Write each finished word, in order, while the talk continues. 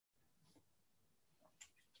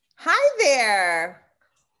Hi there.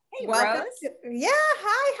 Hey, Welcome Rose.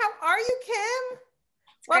 Hi, how are you, Kim?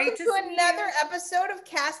 It's Welcome great to to see another you. episode of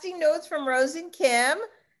Casting Notes from Rose and Kim.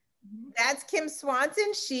 That's Kim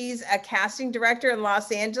Swanson. She's a casting director in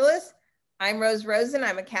Los Angeles. I'm Rose Rosen.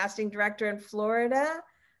 I'm a casting director in Florida.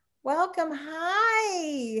 Welcome.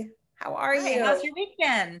 Hi. How are Hi, you? how's your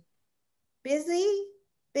weekend? Busy,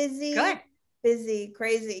 Good. busy,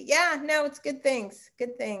 crazy. Yeah, no, it's good things.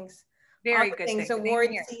 Good things. All Very the good things. thing. Same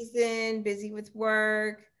Award here. season, busy with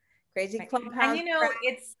work, crazy Right. And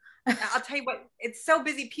clubhouse. I'll tell you what, it's so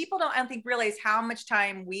busy. People don't, I don't think, realize how much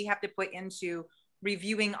time we have to put into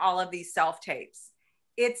reviewing all of these self-tapes.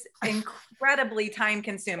 It's incredibly time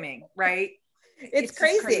consuming, right? It's Just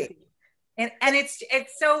crazy. crazy. And it's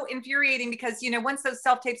so infuriating because, once those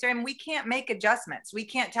self-tapes are in, we can't make adjustments. We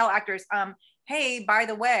can't tell actors, hey, by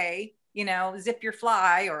the way, zip your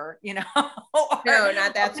fly or, or No,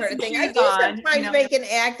 not that sort of thing. I shoes do on, sometimes make an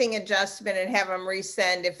acting adjustment and have them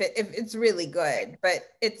resend if it's really good, but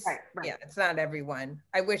it's right. yeah, it's not everyone.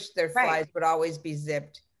 I wish their Right. flies would always be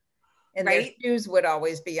zipped and their Right. shoes would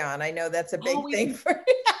always be on. I know that's a big Always thing for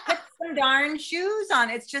put some darn shoes on.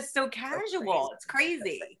 It's just so casual. It's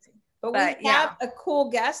crazy. But But we have a cool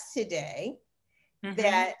guest today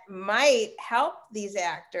that might help these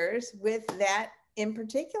actors with that in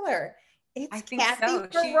particular. It's I think K.Ferrara.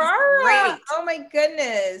 so. She's great. Oh my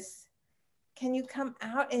goodness. Can you come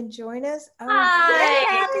out and join us? Oh, Hi.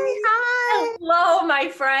 Kathy. Hi. Hello, my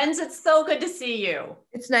friends. It's so good to see you.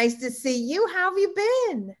 It's nice to see you. How have you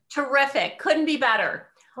been? Terrific. Couldn't be better.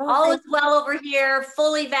 Well, all is well over here,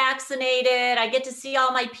 fully vaccinated. I get to see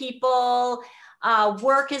all my people.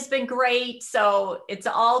 Work has been great. So it's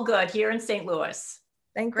all good here in St. Louis.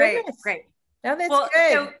 Thank Great. goodness. Great. No, that's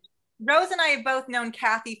good. So Rose and I have both known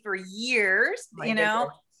Kathy for years,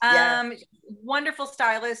 wonderful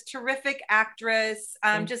stylist, terrific actress,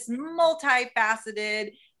 just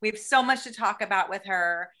multifaceted. We have so much to talk about with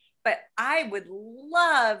her, but I would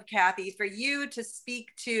love, Kathy, for you to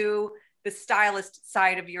speak to the stylist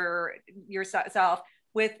side of yourself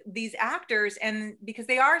with these actors, and because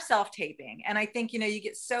they are self-taping. And I think, you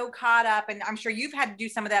get so caught up, and I'm sure you've had to do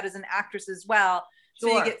some of that as an actress as well. Sure.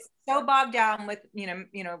 So you get so bogged down with,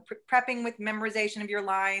 prepping with memorization of your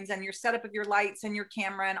lines and your setup of your lights and your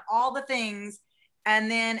camera and all the things. And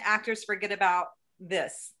then actors forget about the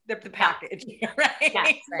package, right?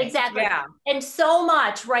 Yeah, exactly. Yeah. And so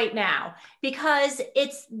much right now because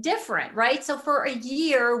it's different, right? So for a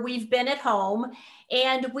year, we've been at home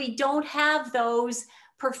and we don't have those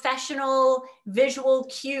professional visual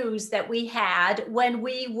cues that we had when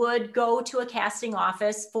we would go to a casting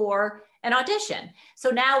office for an audition.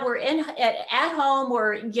 So now we're at home,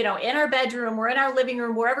 we're in our bedroom, we're in our living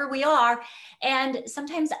room, wherever we are. And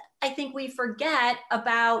sometimes I think we forget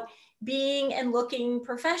about being and looking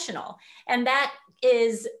professional. And that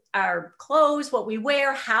is our clothes, what we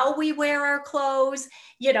wear, how we wear our clothes,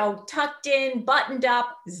 tucked in, buttoned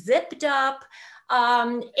up, zipped up.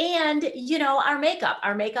 And our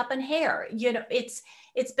makeup and hair, it's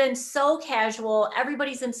been so casual.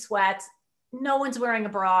 Everybody's in sweats. No one's wearing a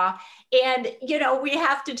bra. And, we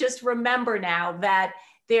have to just remember now that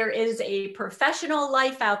there is a professional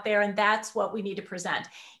life out there, and that's what we need to present.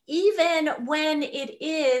 Even when it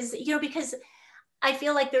is, because I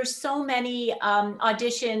feel like there's so many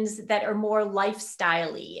auditions that are more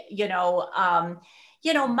lifestyle-y,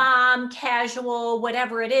 mom, casual,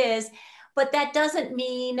 whatever it is. But that doesn't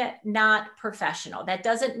mean not professional. That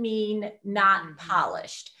doesn't mean not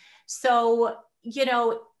polished. So,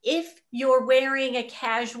 if you're wearing a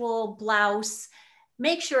casual blouse,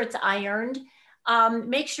 make sure it's ironed,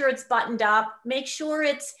 make sure it's buttoned up, make sure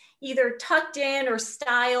it's either tucked in or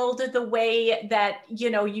styled the way that,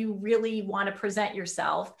 you really want to present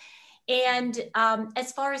yourself. And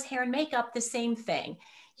as far as hair and makeup, the same thing.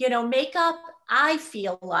 Makeup, I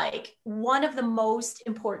feel like one of the most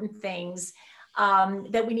important things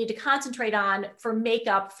that we need to concentrate on for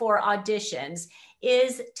makeup for auditions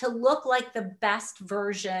is to look like the best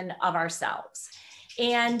version of ourselves.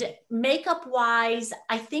 And makeup wise,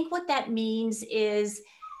 I think what that means is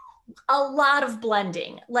a lot of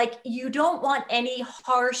blending. Like, you don't want any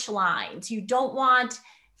harsh lines. You don't want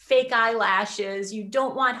fake eyelashes. You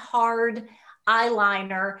don't want hard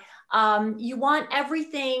eyeliner. You want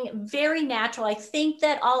everything very natural. I think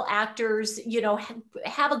that all actors,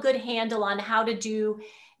 have a good handle on how to do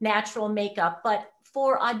natural makeup, but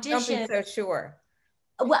for auditions, don't be so sure.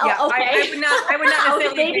 Well, yeah, okay. I would not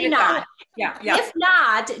necessarily maybe not. Yeah. If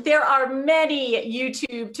not, there are many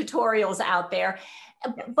YouTube tutorials out there.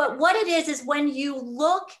 But what it is when you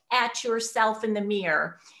look at yourself in the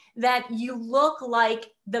mirror, that you look like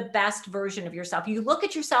the best version of yourself. You look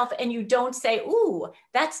at yourself and you don't say, ooh,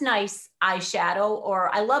 that's nice eyeshadow,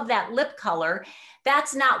 or I love that lip color.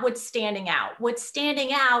 That's not what's standing out. What's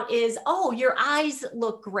standing out is, oh, your eyes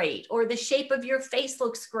look great, or the shape of your face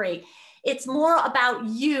looks great. It's more about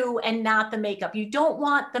you and not the makeup. You don't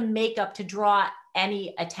want the makeup to draw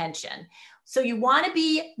any attention. So you want to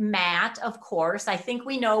be matte, of course. I think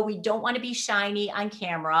we know we don't want to be shiny on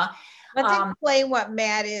camera. Let's explain what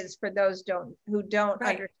matte is for those who don't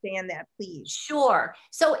understand that, please. Sure.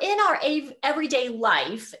 So in our everyday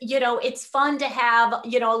life, you know, it's fun to have,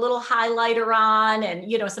 you know, a little highlighter on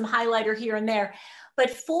and, you know, some highlighter here and there. But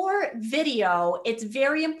for video, it's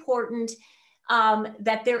very important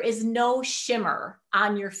that there is no shimmer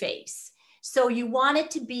on your face. So you want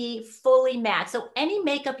it to be fully matte. So any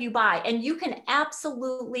makeup you buy, and you can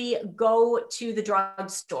absolutely go to the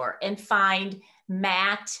drugstore and find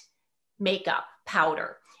matte makeup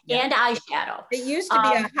powder and eyeshadow. It used to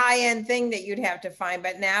be a high-end thing that you'd have to find,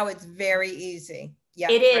 but now it's very easy. Yeah,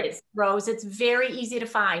 it is, Rose. It's very easy to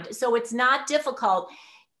find. So it's not difficult.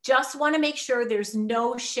 Just want to make sure there's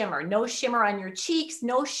no shimmer on your cheeks,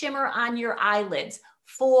 no shimmer on your eyelids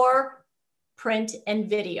for print and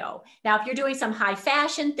video. Now, if you're doing some high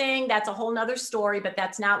fashion thing, that's a whole nother story, but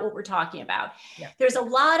that's not what we're talking about. Yeah. There's a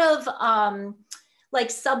lot of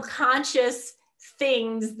like subconscious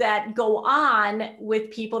things that go on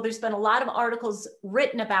with people. There's been a lot of articles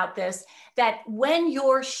written about this, that when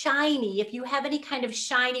you're shiny, if you have any kind of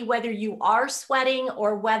shiny, whether you are sweating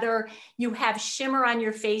or whether you have shimmer on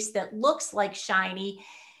your face that looks like shiny,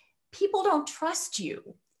 people don't trust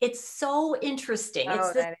you. It's so interesting.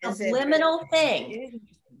 It's this subliminal thing.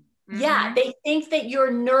 Yeah, they think that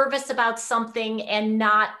you're nervous about something and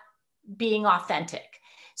not being authentic.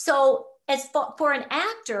 So as for an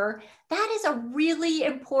actor, that is a really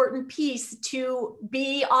important piece, to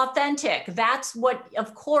be authentic. That's what,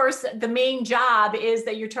 of course, the main job is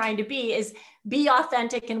that you're trying to be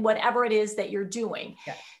authentic in whatever it is that you're doing.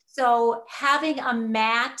 Yeah. So having a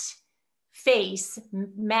matte face,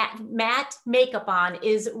 matte makeup on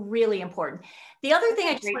is really important. The other thing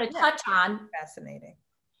I just want to touch on, fascinating,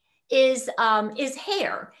 is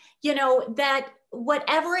hair. You know, that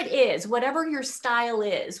whatever it is, whatever your style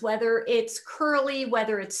is, whether it's curly,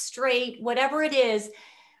 whether it's straight, whatever it is,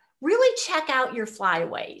 really check out your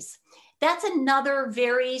flyaways. That's another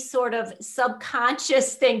very sort of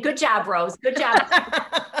subconscious thing. Good job, Rose. Good job.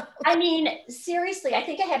 I mean, seriously, I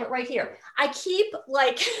think I have it right here. I keep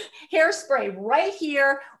like hairspray right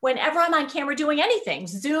here whenever I'm on camera doing anything,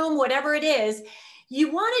 Zoom, whatever it is. You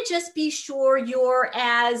want to just be sure you're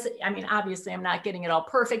I mean, obviously I'm not getting it all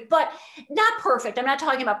perfect, but not perfect. I'm not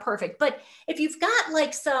talking about perfect, but if you've got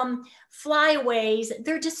like some flyaways,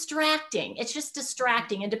 they're distracting. It's just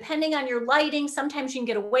distracting. And depending on your lighting, sometimes you can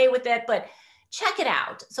get away with it, but check it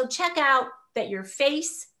out. So check out that your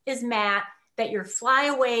face is matte, that your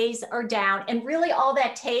flyaways are down. And really all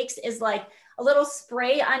that takes is like a little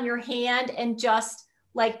spray on your hand and just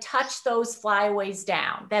like touch those flyaways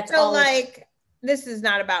down. That's all. Like, this is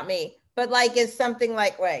not about me, but like, is something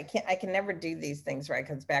like, wait, I can never do these things right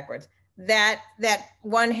because it's backwards. That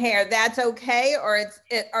one hair, that's okay,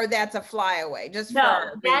 or that's a flyaway? Just no,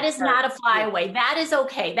 that is not a flyaway. That is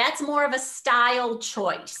okay. That's more of a style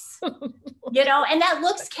choice, you know, and that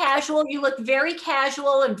looks casual. You look very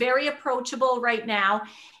casual and very approachable right now.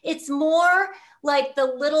 It's more like the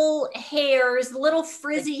little hairs, little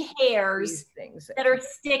frizzy hairs that are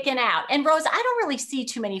sticking out. And Rose, I don't really see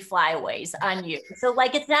too many flyaways on you. So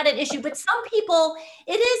like, it's not an issue, but some people,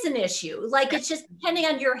 it is an issue. Like, it's just depending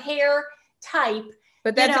on your hair type.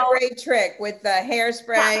 But that's a great trick with the hairspray.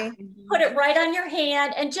 Yeah, put it right on your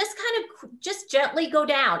hand and just kind of just gently go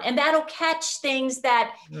down, and that'll catch things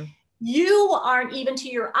that you aren't even to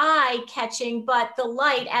your eye catching, but the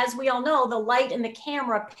light, as we all know, the light in the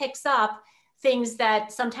camera picks up things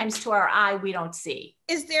that sometimes to our eye we don't see.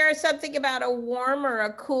 Is there something about a warm or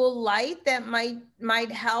a cool light that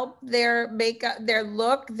might help their makeup, their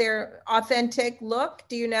look, their authentic look?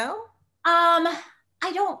 Do you know?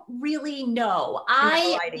 I don't really know. I'm not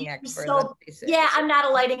a lighting expert. Yeah, I'm not a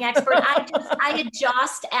lighting expert. I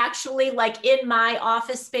adjust actually, like in my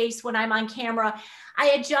office space when I'm on camera.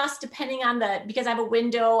 I adjust depending on because I have a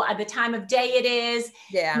window, the time of day it is,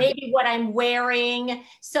 maybe what I'm wearing.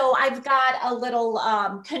 So I've got a little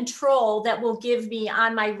control that will give me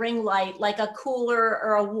on my ring light, like a cooler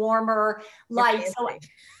or a warmer light.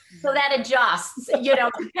 So that adjusts, you know,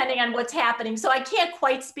 depending on what's happening. So I can't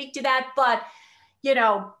quite speak to that, but you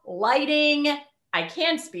know, lighting, I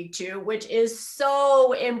can speak to, which is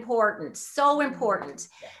so important, so important.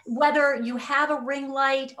 Yes. Whether you have a ring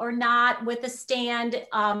light or not with a stand,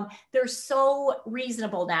 they're so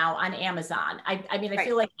reasonable now on Amazon. I mean, I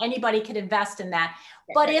feel like anybody could invest in that.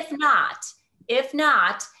 But if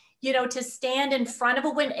not, you know, to stand in front of a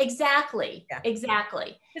window, exactly.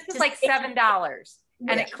 This is like $7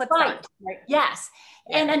 and it clips on. Right. Yes.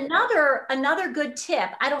 Yeah. And another good tip,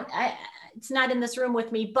 it's not in this room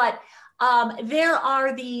with me, but there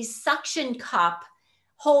are these suction cup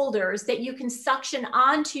holders that you can suction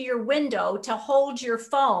onto your window to hold your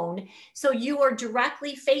phone. So you are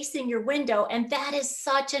directly facing your window. And that is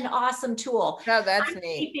such an awesome tool. Oh, that's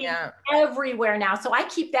neat. Yeah. Everywhere now. So I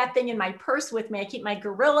keep that thing in my purse with me. I keep my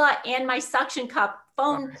Gorilla and my suction cup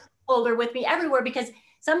phone holder with me everywhere, because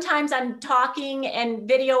sometimes I'm talking and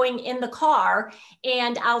videoing in the car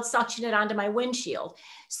and I'll suction it onto my windshield.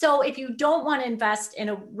 So if you don't want to invest in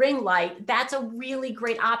a ring light, that's a really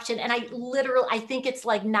great option. And I think it's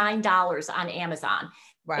like $9 on Amazon.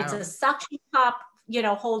 Wow. It's a suction cup, you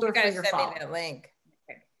know, holder for your phone. Send me that link.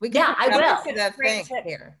 I will. That thing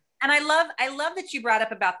here. And I love that you brought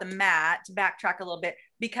up about the mat, to backtrack a little bit,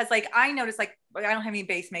 because like I noticed, like I don't have any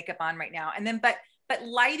base makeup on right now. And then, but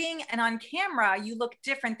lighting and on camera, you look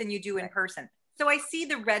different than you do in person. So I see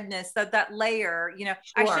the redness of that layer, you know.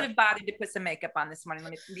 Sure. I should have bothered to put some makeup on this morning,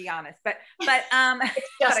 let me be honest, but I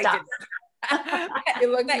didn't. You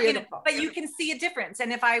look beautiful. You know, but you can see a difference.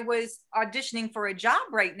 And if I was auditioning for a job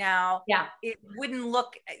right now, it wouldn't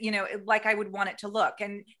look, you know, like I would want it to look.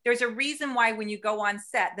 And there's a reason why when you go on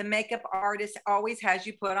set, the makeup artist always has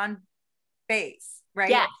you put on base, right?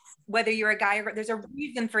 Yes. Whether you're a guy or there's a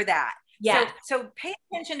reason for that. Yeah. So pay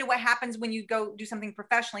attention to what happens when you go do something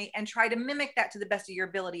professionally and try to mimic that to the best of your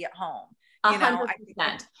ability at home. 100%.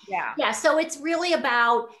 Yeah. So it's really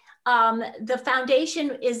about, the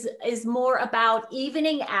foundation is more about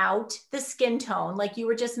evening out the skin tone, like you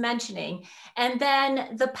were just mentioning. And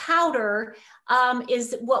then the powder,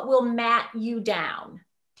 is what will matte you down.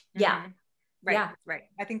 Yeah. Mm-hmm. Right.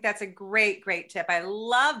 I think that's a great tip. I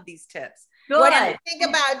love these tips. What do you think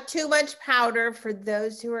about too much powder for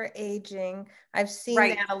those who are aging? I've seen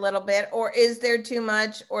that a little bit. Or is there too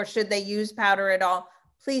much, or should they use powder at all?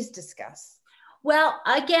 Please discuss. Well,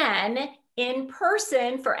 again, in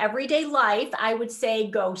person for everyday life, I would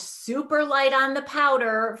say go super light on the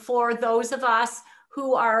powder for those of us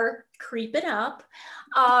who are creeping up.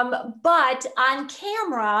 But on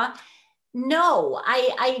camera, no,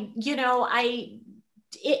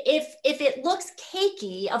 if it looks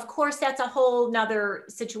cakey, of course, that's a whole nother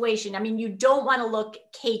situation. I mean, you don't want to look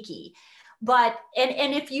cakey, but,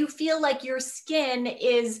 and if you feel like your skin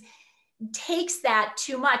takes that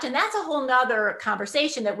too much, and that's a whole nother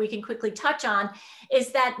conversation that we can quickly touch on,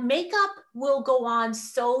 is that makeup will go on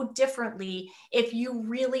so differently if you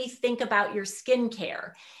really think about your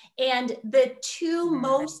skincare. And the two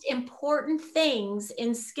most important things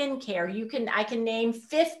in skincare, I can name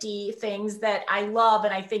 50 things that I love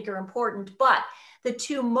and I think are important, but the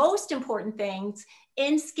two most important things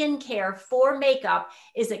in skincare for makeup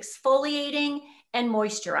is exfoliating and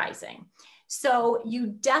moisturizing. So you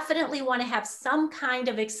definitely want to have some kind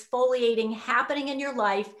of exfoliating happening in your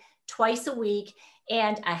life twice a week,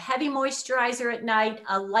 and a heavy moisturizer at night,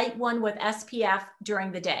 a light one with SPF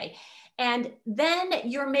during the day. And then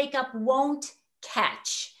your makeup won't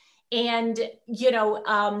catch. And,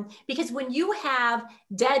 because when you have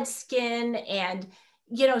dead skin and,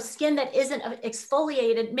 skin that isn't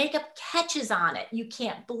exfoliated, makeup catches on it. You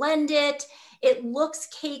can't blend it. It looks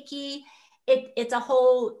cakey. It's a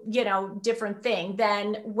whole, different thing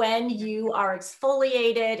than when you are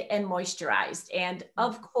exfoliated and moisturized. And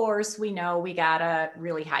of course, we know we gotta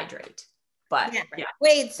really hydrate. But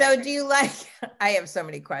wait, so do you like, I have so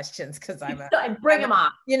many questions because bring them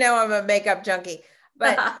on. I'm a makeup junkie,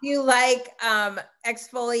 but do you like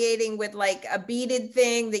exfoliating with like a beaded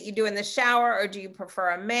thing that you do in the shower, or do you prefer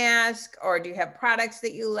a mask, or do you have products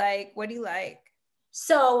that you like? What do you like?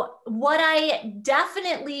 So what I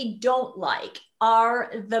definitely don't like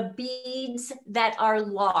are the beads that are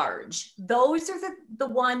large. Those are the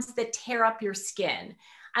ones that tear up your skin.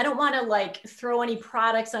 I don't want to throw any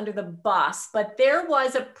products under the bus, but there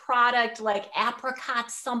was a product like apricot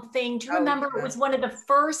something. Do you remember? It was one of the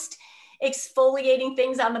first exfoliating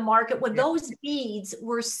things on the market where those beads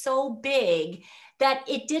were so big that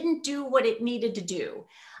it didn't do what it needed to do.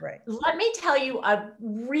 Right. Let me tell you a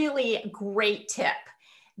really great tip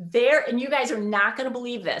there, and you guys are not going to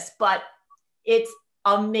believe this, but it's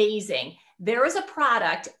amazing. There is a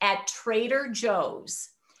product at Trader Joe's.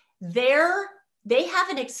 They have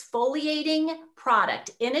an exfoliating product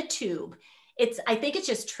in a tube. I think it's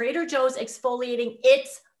just Trader Joe's exfoliating.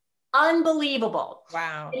 It's unbelievable.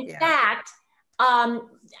 Wow. In fact,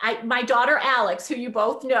 my daughter Alex, who you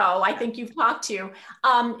both know, I think you've talked to,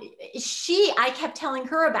 I kept telling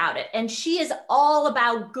her about it, and she is all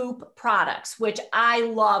about Goop products, which I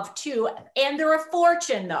love too. And they're a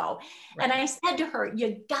fortune though. Right. And I said to her,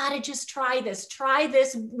 you gotta just try this,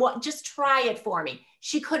 just try it for me.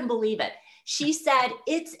 She couldn't believe it. She said,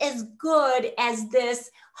 it's as good as this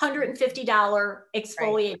 $150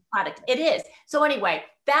 exfoliating product. It is. So anyway,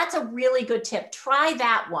 that's a really good tip. Try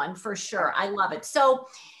that one for sure. I love it. So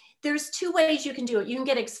there's 2 ways you can do it. You can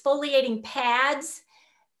get exfoliating pads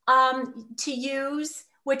to use,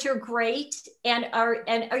 which are great. And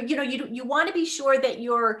you want to be sure that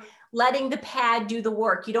you're letting the pad do the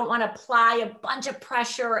work. You don't want to apply a bunch of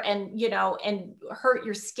pressure and hurt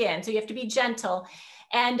your skin. So you have to be gentle.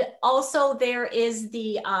 And also there is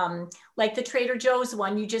the, like the Trader Joe's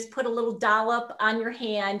one, you just put a little dollop on your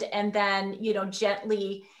hand and then,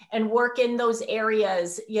 gently and work in those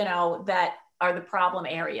areas, that are the problem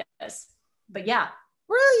areas. But yeah.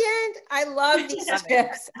 Brilliant. I love these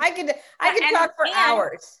tips. I could talk for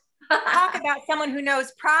hours. Talk about someone who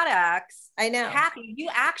knows products. I know. Kathy, you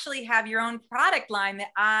actually have your own product line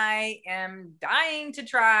that I am dying to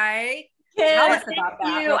try. Tell us about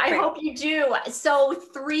that. I hope you do. So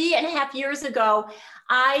 3.5 years ago,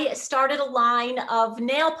 I started a line of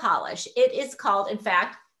nail polish. It is called, in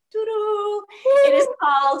fact, it is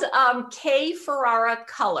called K.Ferrara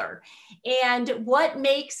Color. And what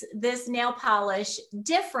makes this nail polish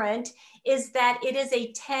different is that it is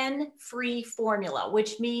a 10-free formula,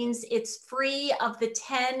 which means it's free of the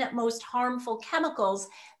 10 most harmful chemicals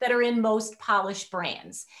that are in most polish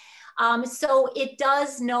brands. So it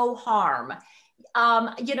does no harm.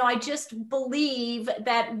 I just believe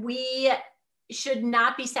that we should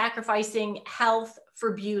not be sacrificing health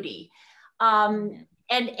for beauty.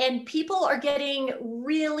 And people are getting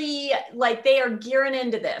really, like, they are gearing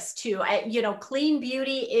into this too. Clean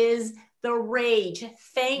beauty is the rage,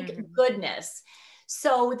 thank goodness.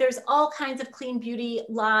 So there's all kinds of clean beauty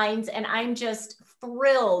lines, and I'm just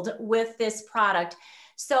thrilled with this product.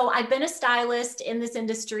 So I've been a stylist in this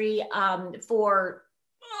industry for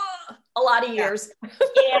a lot of years.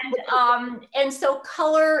 And so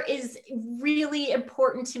color is really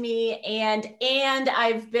important to me. And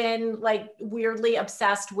I've been like weirdly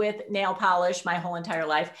obsessed with nail polish my whole entire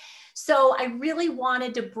life. So I really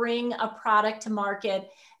wanted to bring a product to market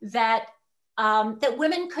that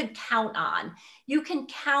women could count on. You can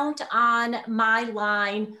count on my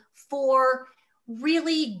line for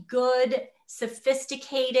really good,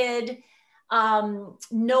 sophisticated,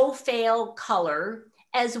 no fail color,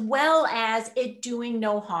 as well as it doing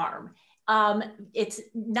no harm. It's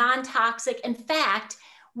non-toxic. In fact,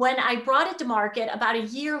 when I brought it to market about a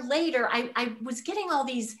year later, I was getting all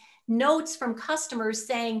these notes from customers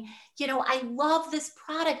saying, I love this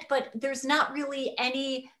product, but there's not really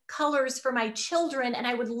any colors for my children. And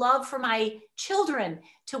I would love for my children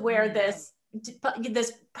to wear this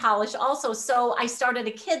polish also. So I started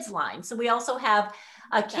a kids line. So we also have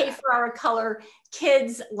a K.Ferrara Color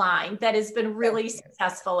kids line that has been really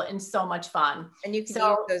successful and so much fun. And you can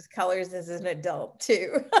use those colors as an adult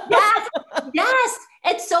too. Yes.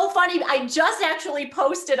 It's so funny. I just actually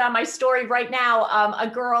posted on my story right now. A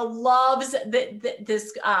girl loves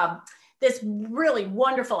this really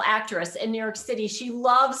wonderful actress in New York City. She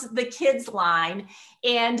loves the kids line,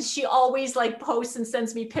 and she always like posts and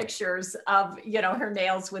sends me pictures of, her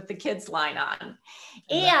nails with the kids line on.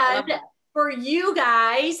 And for you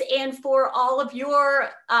guys and for all of your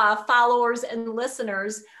followers and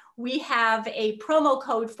listeners, we have a promo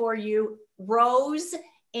code for you, Rose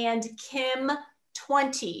and Kim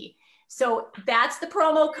 20. So that's the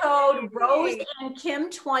promo code, Rose and Kim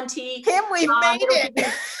 20. Kim, we've made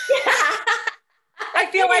it. I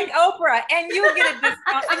feel like Oprah, and you get a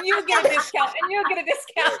discount, and you get a discount, and you get a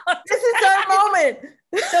discount. This is our moment.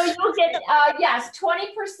 So you'll get,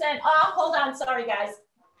 20% off. Hold on, sorry guys.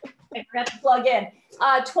 I forgot to plug in.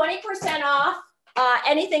 20% off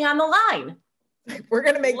anything on the line. We're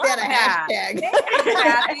going to make that a hashtag.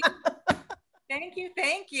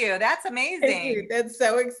 Thank you. That's amazing. That's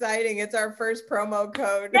so exciting. It's our first promo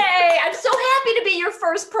code. Yay, I'm so happy to be your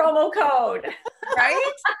first promo code.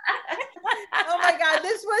 Right? Oh my God,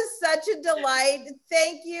 this was such a delight.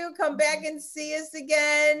 Thank you. Come back and see us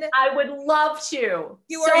again. I would love to.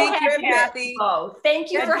 You are happy, Kathy. Oh, thank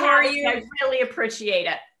you for having me. I really appreciate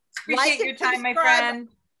it. Appreciate your time, my friend.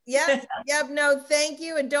 Yep. No, thank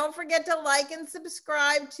you. And don't forget to like and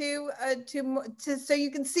subscribe to so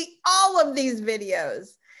you can see all of these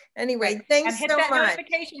videos. Anyway, thanks so much. And hit that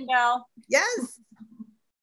notification bell. Yes.